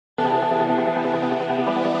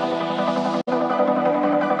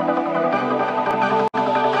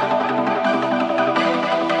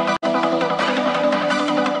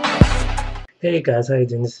Hey guys, how you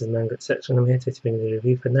doing? This is Manga section. I'm here today to bring you the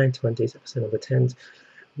review for 91 Days, episode number 10.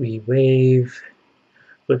 We wave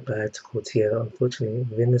goodbye to Courtier. Unfortunately,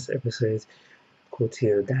 within this episode,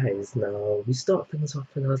 Courtier dies. Now, we start things off,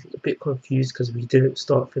 and I was a bit confused because we didn't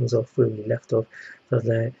start things off where we left off. So I was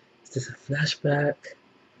like, is this a flashback?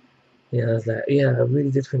 Yeah, I was like, yeah, I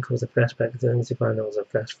really did think it was a flashback. Then to find out it was a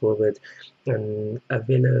flash forward, and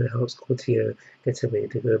Avilio helps Courtier get away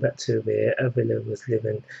to go back to where Avilio was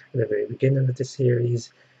living at the very beginning of the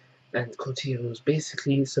series. And Courtier was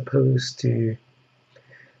basically supposed to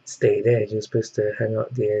stay there. He was supposed to hang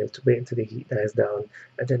out there to wait until the heat dies down,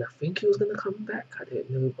 and then I think he was gonna come back. I don't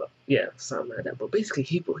know, but yeah, something like that. But basically,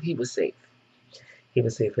 he was safe. He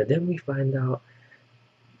was safe, and then we find out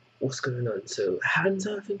what's going on. So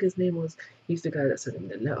Hansa, I think his name was. He's the guy that sent him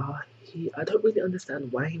the letter. I don't really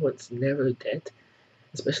understand why he wants Nero dead,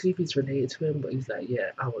 especially if he's related to him. But he's like,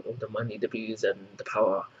 yeah, I want all the money, the booze, and the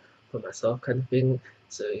power for myself, kind of thing.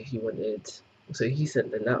 So he wanted. So he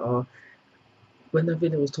sent the letter. When the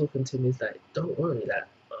villain was talking to him, he's like, "Don't worry, like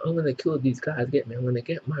I'm gonna kill these guys. Get me. I'm gonna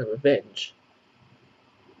get my revenge.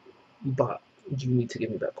 But you need to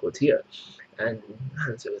give me back Cortia." And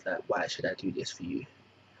Hanzo was like, "Why should I do this for you?"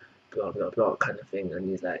 Blah blah blah, kind of thing. And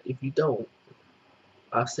he's like, "If you don't,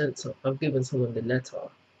 I've given someone the letter,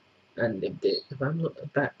 and if I'm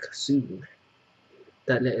not back soon,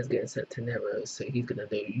 that letter's getting sent to Nero, so he's gonna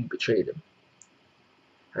know you betrayed him."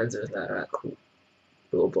 Hanzo was like, "Alright, cool.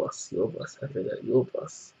 Your boss, your boss. I feel like your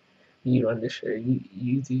boss. You run the show.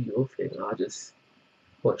 You do your thing. I'll just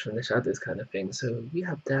watch from the shadows," kind of thing. So we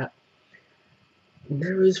have that.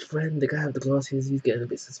 Nero's friend, the guy with the glasses, he's getting a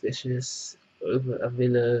bit suspicious over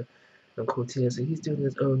Avila and Cortia, so he's doing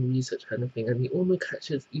his own research kind of thing, and he almost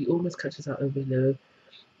catches out Avila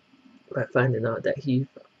by finding out that he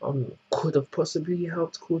could have possibly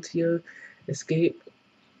helped Cortia escape.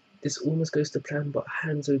 This almost goes to plan, but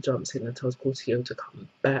Hanzo jumps in and tells Cortio to come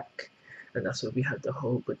back, and that's where we had the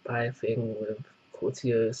whole goodbye thing with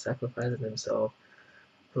Cortio sacrificing himself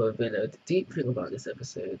for Villa. The deep thing about this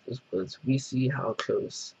episode was we see how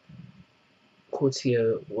close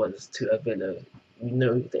Cortio was to Avila. We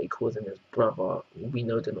know that he calls him his brother. We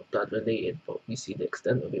know they're not blood related, but we see the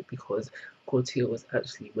extent of it because Cortio was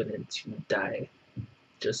actually willing to die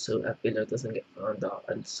just so Avila doesn't get found out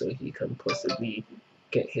and so he can possibly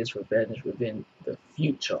get his revenge within the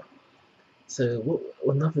future. So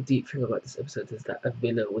another deep thing about this episode is that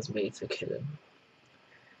Avila was made to kill him.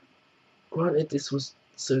 Granted, this was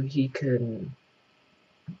so he can.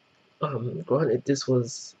 Granted, this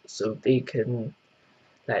was so they can,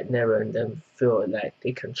 like Nero and them feel like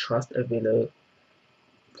they can trust Avila.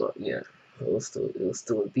 But yeah, it was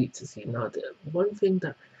still deep to see. Now, the one thing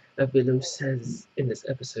that Avilio says in this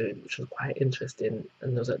episode, which was quite interesting,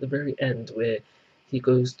 and it was at the very end where he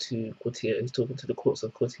goes to Courtier, he's talking to the courts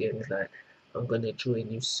of Courtier, and he's like, "I'm gonna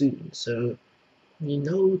join you soon." So you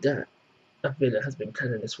know that Avila has been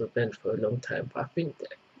planning this revenge for a long time, but I think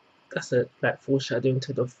that's a like foreshadowing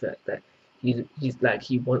to the fact that he's like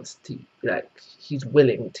he wants to like he's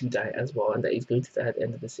willing to die as well, and that he's going to die at the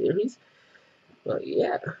end of the series. But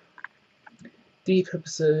yeah, deep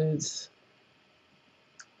episodes.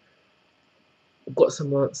 We've got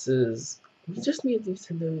some answers. We just need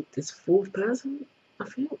to know this fourth person, I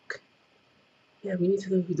think. Yeah, we need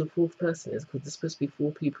to know who the fourth person is because there's supposed to be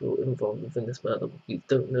four people involved within this murder, but we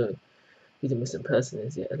don't know who the missing person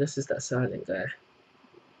is yet, unless it's that silent guy.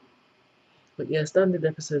 But yeah, standard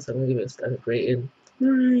episodes, I'm gonna give it a standard rating.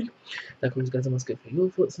 Like always, guys, I'm asking for your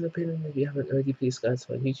thoughts and opinions. If you haven't already, please, guys,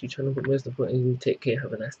 to my YouTube channel. But most importantly, take care.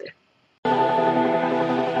 Have a nice day.